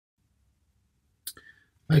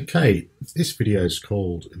Okay, this video is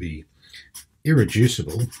called the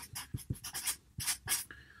Irreducible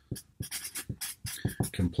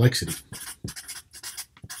Complexity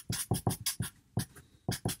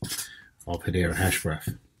of Hedera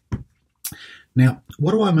Hashgraph. Now,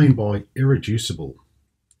 what do I mean by irreducible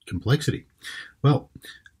complexity? Well,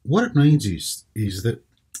 what it means is that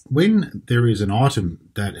when there is an item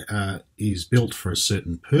that is built for a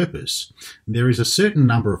certain purpose, there is a certain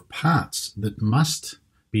number of parts that must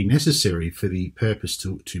be necessary for the purpose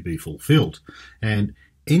to be fulfilled. And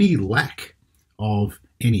any lack of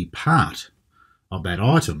any part of that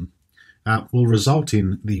item will result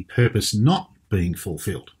in the purpose not being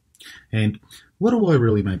fulfilled. And what do I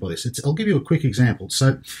really mean by this? I'll give you a quick example.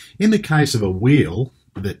 So in the case of a wheel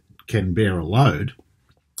that can bear a load,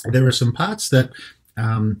 there are some parts that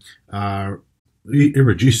are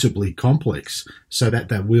irreducibly complex so that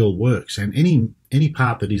that wheel works, and any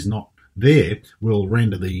part that is not there will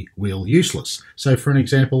render the wheel useless. So for an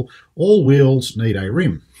example, all wheels need a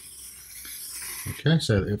rim. Okay,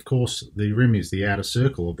 so of course the rim is the outer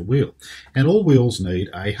circle of the wheel, and all wheels need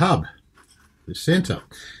a hub, the center,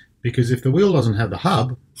 because if the wheel doesn't have the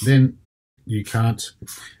hub, then you can't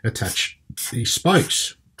attach the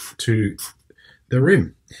spokes to the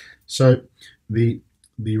rim. So the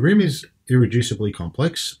rim is irreducibly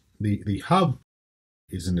complex, the hub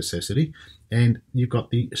is a necessity, and you've got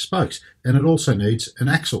the spokes, and it also needs an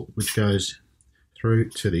axle which goes through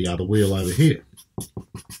to the other wheel over here.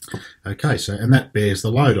 Okay, so and that bears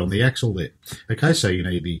the load on the axle there. Okay, so you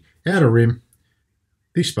need the outer rim,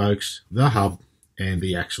 the spokes, the hub, and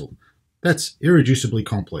the axle. That's irreducibly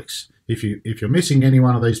complex. If you're missing any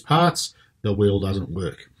one of these parts, the wheel doesn't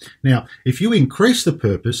work. Now, if you increase the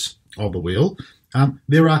purpose of the wheel,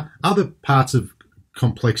 there are other parts of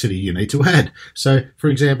complexity you need to add. So, for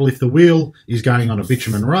example, if the wheel is going on a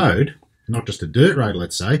bitumen road, not just a dirt road,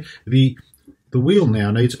 let's say, the wheel now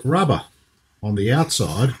needs rubber on the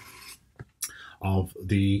outside of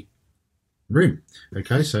the rim.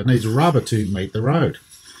 Okay, so it needs rubber to meet the road.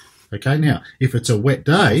 Okay, now, if it's a wet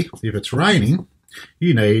day, if it's raining,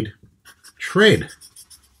 you need tread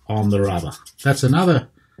on the rubber. That's another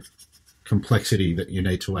complexity that you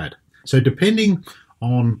need to add. So depending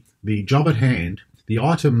on the job at hand, the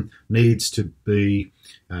item needs to be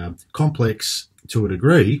complex to a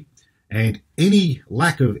degree, and any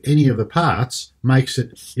lack of any of the parts makes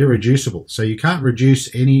it irreducible. So you can't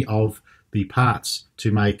reduce any of the parts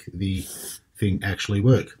to make the thing actually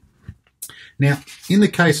work. Now, in the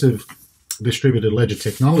case of distributed ledger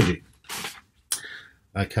technology,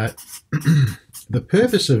 okay, the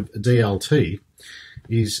purpose of DLT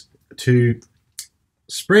is to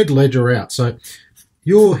spread ledger out. So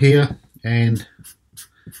you're here and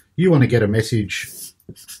you want to get a message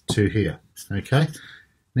to here, okay?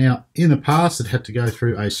 Now, in the past, it had to go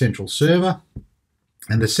through a central server,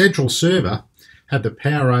 and the central server had the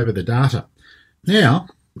power over the data. Now,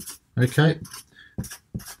 okay,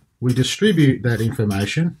 we distribute that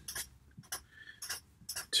information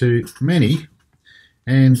to many,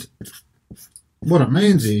 and what it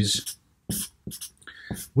means is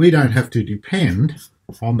we don't have to depend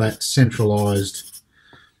on that centralized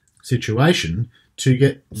situation to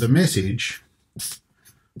get the message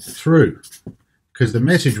through, because the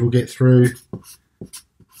message will get through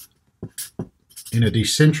in a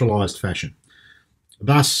decentralized fashion,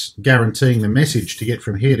 thus guaranteeing the message to get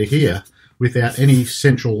from here to here without any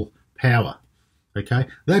central power. Okay,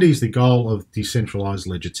 that is the goal of decentralized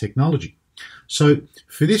ledger technology. So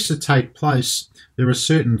for this to take place, there are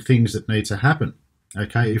certain things that need to happen.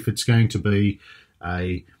 Okay, if it's going to be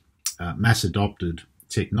a mass adopted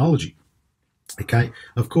technology. Okay,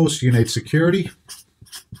 of course you need security.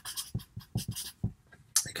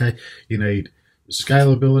 Okay, you need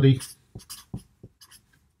scalability.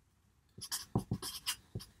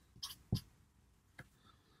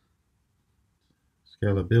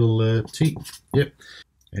 Scalability, yep,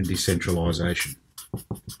 and decentralization.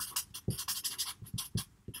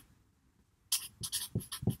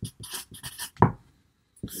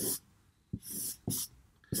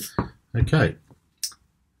 Okay,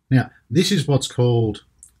 now this is what's called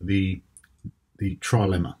the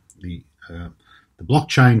trilemma, the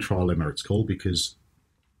blockchain trilemma it's called, because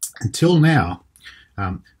until now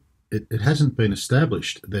it hasn't been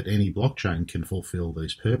established that any blockchain can fulfill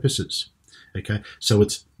these purposes. Okay, so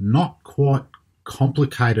it's not quite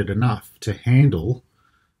complicated enough to handle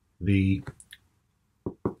the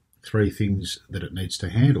three things that it needs to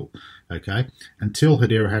handle, okay, until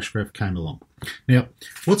Hedera Hashgraph came along. Now,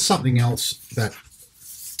 what's something else that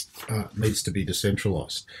needs to be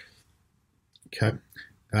decentralized? Okay,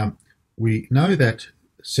 we know that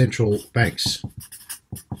central banks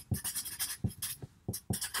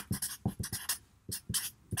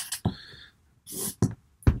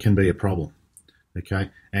can be a problem. Okay,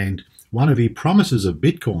 and one of the promises of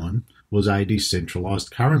Bitcoin was a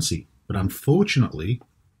decentralized currency, but unfortunately,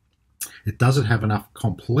 it doesn't have enough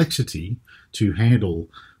complexity to handle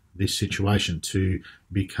this situation, to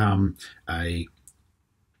become an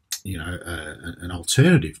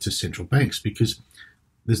alternative to central banks, because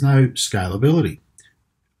there's no scalability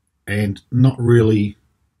and not really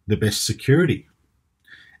the best security,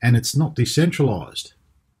 and it's not decentralized.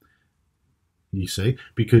 You see,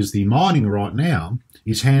 because the mining right now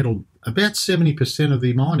is handled, about 70% of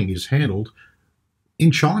the mining is handled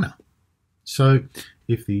in China. So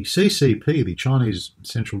if the CCP, the Chinese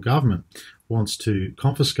central government, wants to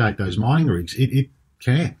confiscate those mining rigs, it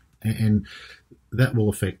can, and that will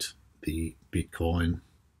affect the Bitcoin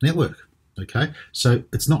network. Okay, so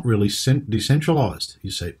it's not really decentralized,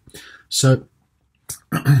 you see. So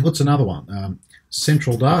what's another one?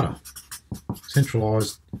 Central data,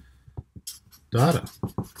 centralized data.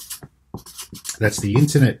 That's the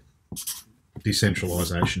internet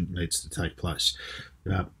decentralization needs to take place.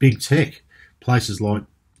 Big tech, places like,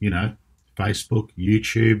 Facebook,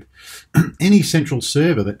 YouTube, any central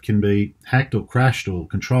server that can be hacked or crashed or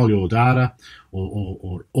control your data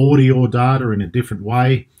or order your data in a different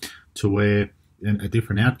way to where a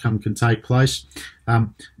different outcome can take place.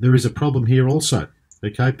 There is a problem here also.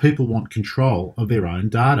 Okay, people want control of their own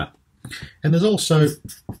data. And there's also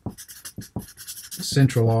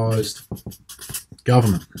centralized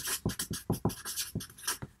government.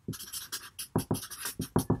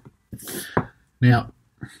 Now,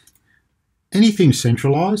 anything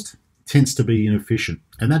centralized tends to be inefficient,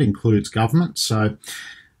 and that includes government. So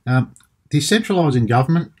decentralizing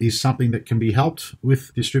government is something that can be helped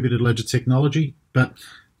with distributed ledger technology, but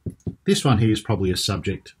this one here is probably a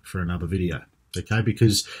subject for another video, okay?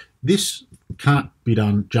 Because this can't be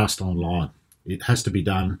done just online. It has to be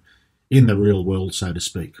done in the real world, so to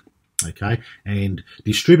speak, okay? And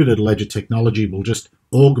distributed ledger technology will just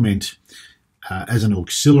augment as an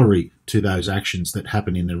auxiliary to those actions that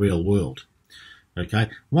happen in the real world. Okay,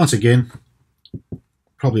 once again,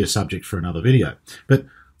 probably a subject for another video, but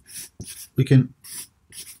we can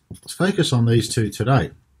focus on these two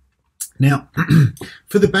today. Now,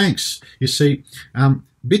 for the banks, you see,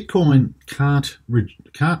 Bitcoin can't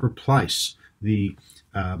replace the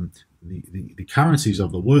currencies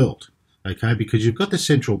of the world. Okay, because you've got the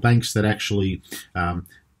central banks that actually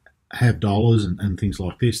have dollars and things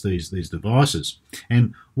like this, these devices.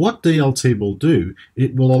 And what DLT will do,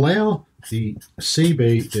 it will allow the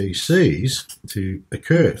CBDCs to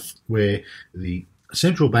occur, where the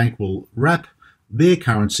central bank will wrap their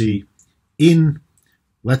currency in,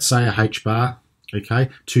 let's say, a H-bar, okay,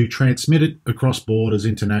 to transmit it across borders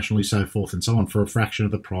internationally, so forth and so on, for a fraction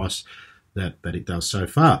of the price that it does so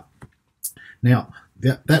far. Now,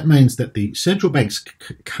 that means that the central bank's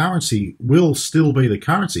currency will still be the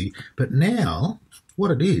currency, but now what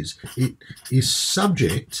it is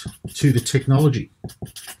subject to the technology,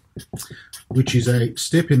 which is a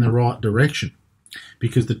step in the right direction,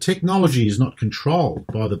 because the technology is not controlled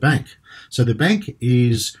by the bank. So the bank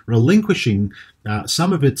is relinquishing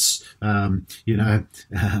some of its,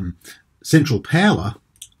 central power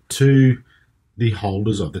to the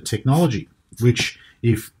holders of the technology, which,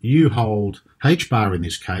 if you hold H-bar in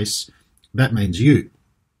this case, that means you.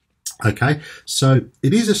 Okay, so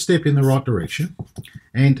it is a step in the right direction.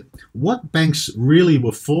 And what banks really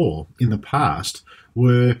were for in the past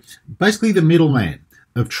were basically the middleman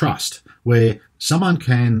of trust, where someone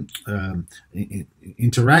can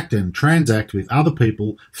interact and transact with other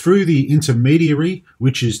people through the intermediary,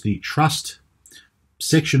 which is the trust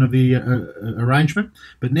section of the arrangement.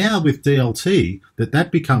 But now with DLT,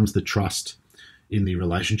 that becomes the trust in the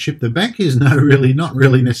relationship. The bank is not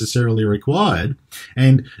really necessarily required,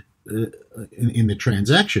 and in the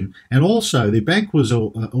transaction. And also, the bank was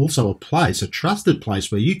also a trusted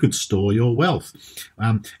place where you could store your wealth.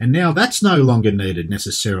 And now that's no longer needed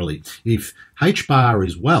necessarily. If H-bar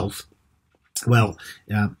is wealth, well,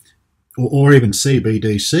 or even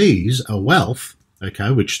CBDCs are wealth,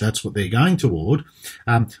 okay, which that's what they're going toward,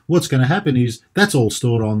 what's going to happen is that's all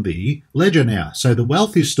stored on the ledger now. So the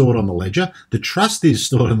wealth is stored on the ledger, the trust is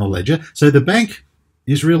stored on the ledger, so the bank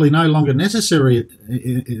is really no longer necessary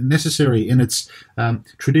in its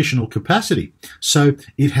traditional capacity. So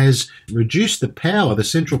it has reduced the power, the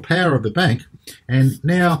central power of the bank, and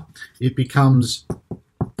now it becomes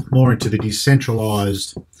more into the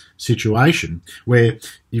decentralized situation where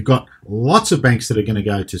you've got lots of banks that are going to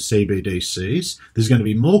go to CBDCs. There's going to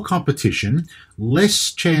be more competition,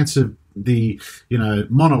 less chance of the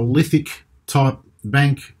monolithic type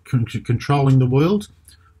bank controlling the world,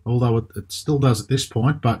 although it still does at this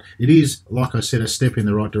point, but it is, like I said, a step in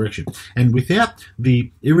the right direction. And without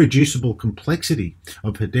the irreducible complexity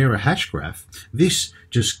of Hedera Hashgraph, this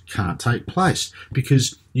just can't take place,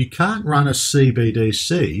 because you can't run a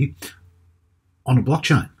CBDC on a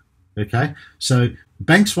blockchain, okay? So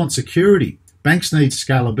banks want security, banks need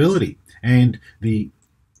scalability, and the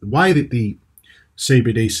way that the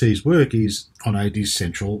CBDCs work is on a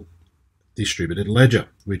decentralized distributed ledger,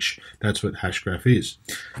 which that's what Hashgraph is.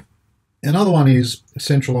 Another one is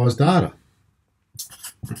centralized data.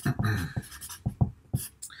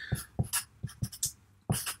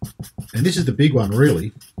 And this is the big one,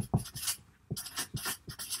 really.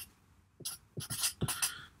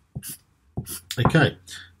 Okay,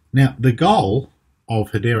 now the goal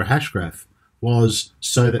of Hedera Hashgraph was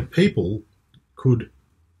so that people could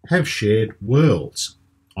have shared worlds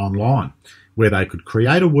online, where they could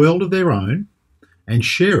create a world of their own and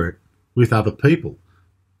share it with other people.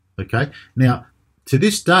 Okay, now to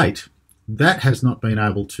this date, that has not been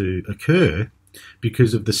able to occur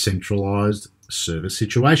because of the centralized server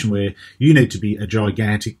situation, where you need to be a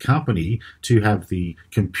gigantic company to have the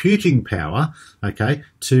computing power, okay,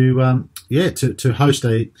 to host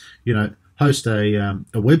a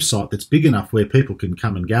website that's big enough where people can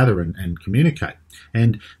come and gather and communicate.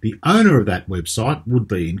 And the owner of that website would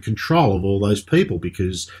be in control of all those people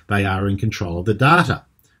because they are in control of the data.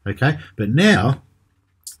 Okay, but now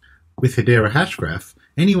with Hedera Hashgraph,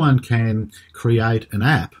 anyone can create an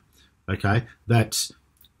app, okay, that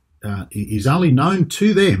is only known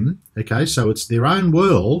to them, okay, so it's their own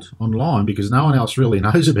world online because no one else really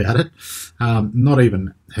knows about it, not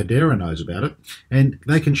even Hedera knows about it, and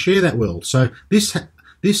they can share that world. So this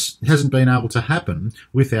hasn't been able to happen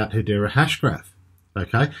without Hedera Hashgraph,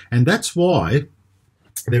 okay, and that's why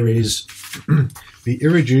there is the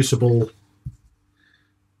irreducible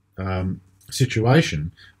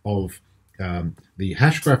situation of the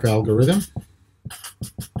Hashgraph algorithm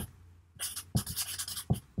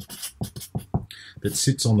that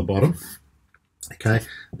sits on the bottom, okay,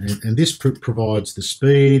 and this provides the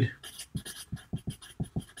speed,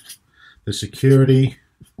 the security,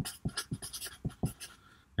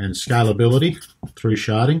 and scalability through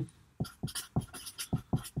sharding.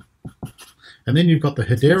 And then you've got the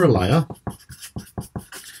Hedera layer,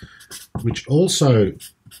 which also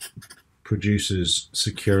produces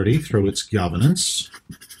security through its governance,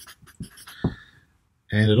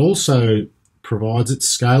 and it also provides its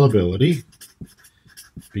scalability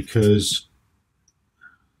because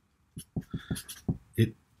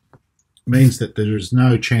it means that there is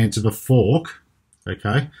no chance of a fork,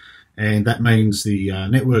 okay, and that means the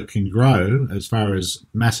network can grow as far as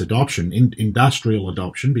mass adoption, industrial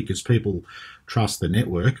adoption, because people trust the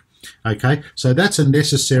network. Okay, so that's a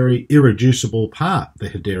necessary, irreducible part, the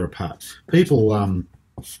Hedera part.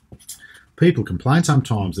 People complain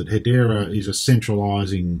sometimes that Hedera is a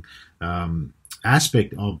centralizing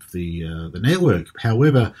aspect of the network.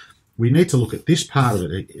 However, we need to look at this part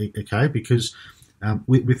of it, okay, because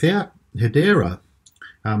without Hedera,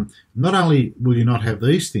 not only will you not have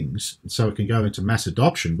these things, so it can go into mass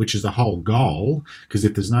adoption, which is the whole goal, because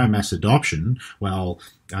if there's no mass adoption, well,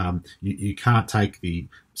 you can't take the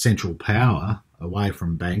central power away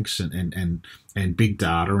from banks and big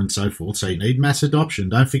data and so forth. So you need mass adoption.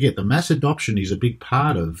 Don't forget, the mass adoption is a big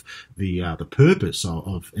part of the purpose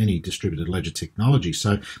of any distributed ledger technology.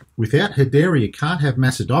 So without Hedera, you can't have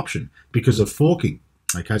mass adoption because of forking.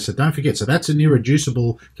 Okay, so don't forget. So that's an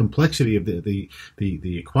irreducible complexity of the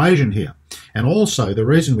equation here. And also, the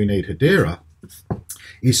reason we need Hedera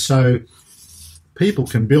is so people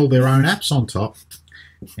can build their own apps on top,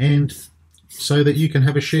 and so that you can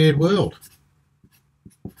have a shared world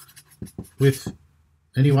with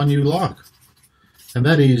anyone you like. And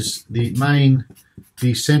that is the main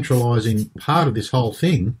decentralizing part of this whole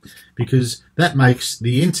thing, because that makes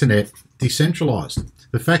the internet decentralized.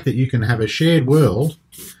 The fact that you can have a shared world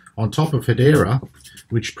on top of Hedera,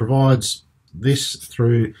 which provides this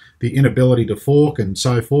through the inability to fork and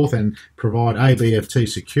so forth, and provide ABFT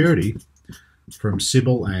security from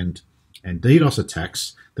Sybil and DDoS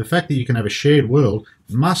attacks, the fact that you can have a shared world,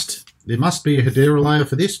 there must be a Hedera layer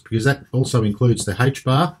for this, because that also includes the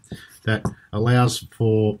H-bar that allows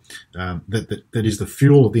for, that is the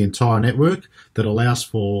fuel of the entire network, that allows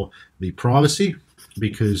for the privacy,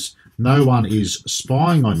 because no one is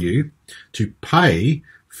spying on you to pay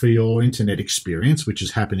for your internet experience, which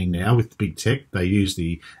is happening now with big tech. They use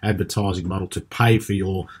the advertising model to pay for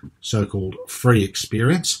your so-called free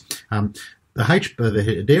experience. the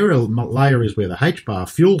Hedera layer is where the H-bar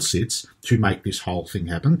fuel sits to make this whole thing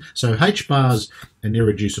happen. So H-bar's an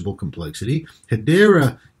irreducible complexity,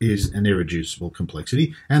 Hedera is an irreducible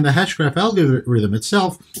complexity, and the Hashgraph algorithm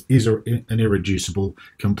itself is an irreducible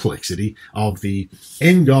complexity of the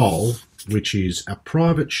end goal, which is a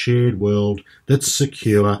private shared world that's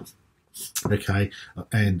secure, okay,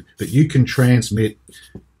 and that you can transmit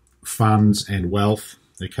funds and wealth,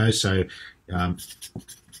 okay, so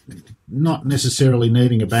not necessarily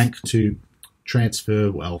needing a bank to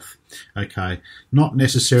transfer wealth, okay, not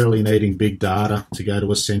necessarily needing big data to go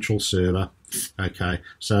to a central server, okay,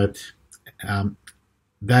 so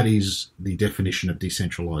that is the definition of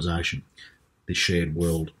decentralization, the shared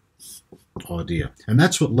world idea. And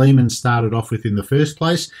that's what Lehman started off with in the first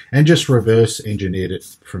place and just reverse engineered it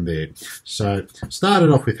from there. So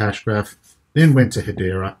started off with Hashgraph, then went to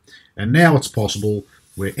Hedera, and now it's possible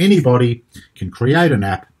where anybody can create an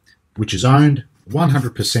app which is owned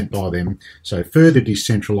 100% by them, so further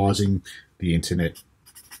decentralizing the internet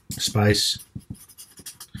space.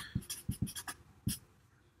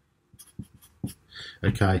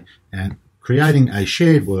 Okay, and creating a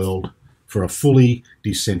shared world for a fully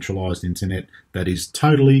decentralized internet that is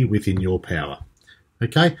totally within your power.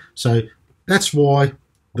 Okay, so that's why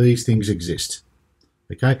these things exist.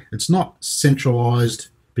 Okay, it's not centralized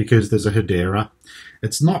because there's a Hedera.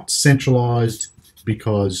 It's not centralized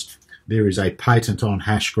because there is a patent on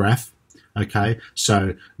Hashgraph. Okay,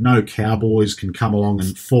 so no cowboys can come along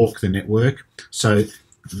and fork the network. So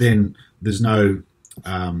then there's no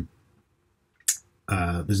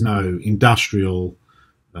industrial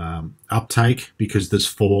uptake because there's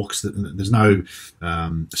forks. There's no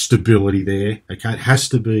stability there. Okay, it has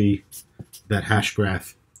to be that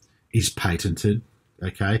Hashgraph is patented.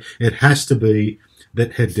 Okay, it has to be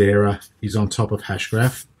that Hedera is on top of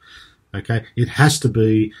Hashgraph. Okay, it has to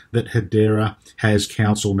be that Hedera has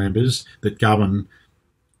council members that govern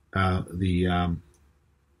the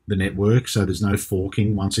network, so there's no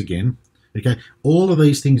forking once again. Okay, all of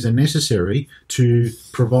these things are necessary to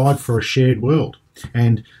provide for a shared world,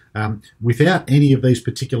 and without any of these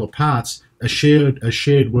particular parts, a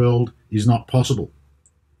shared world is not possible.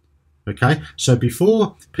 Okay, so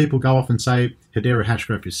before people go off and say Hedera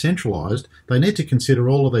Hashgraph is centralized, they need to consider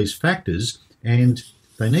all of these factors, and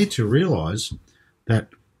they need to realize that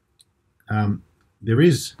that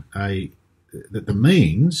the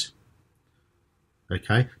means,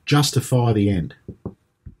 okay, justify the end.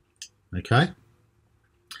 Okay,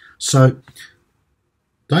 so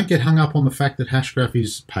don't get hung up on the fact that Hashgraph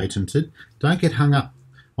is patented. Don't get hung up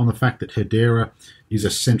on the fact that Hedera is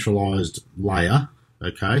a centralized layer,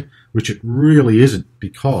 okay, which it really isn't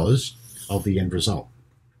because of the end result.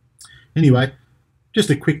 Anyway, just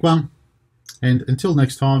a quick one, and until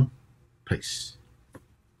next time, peace.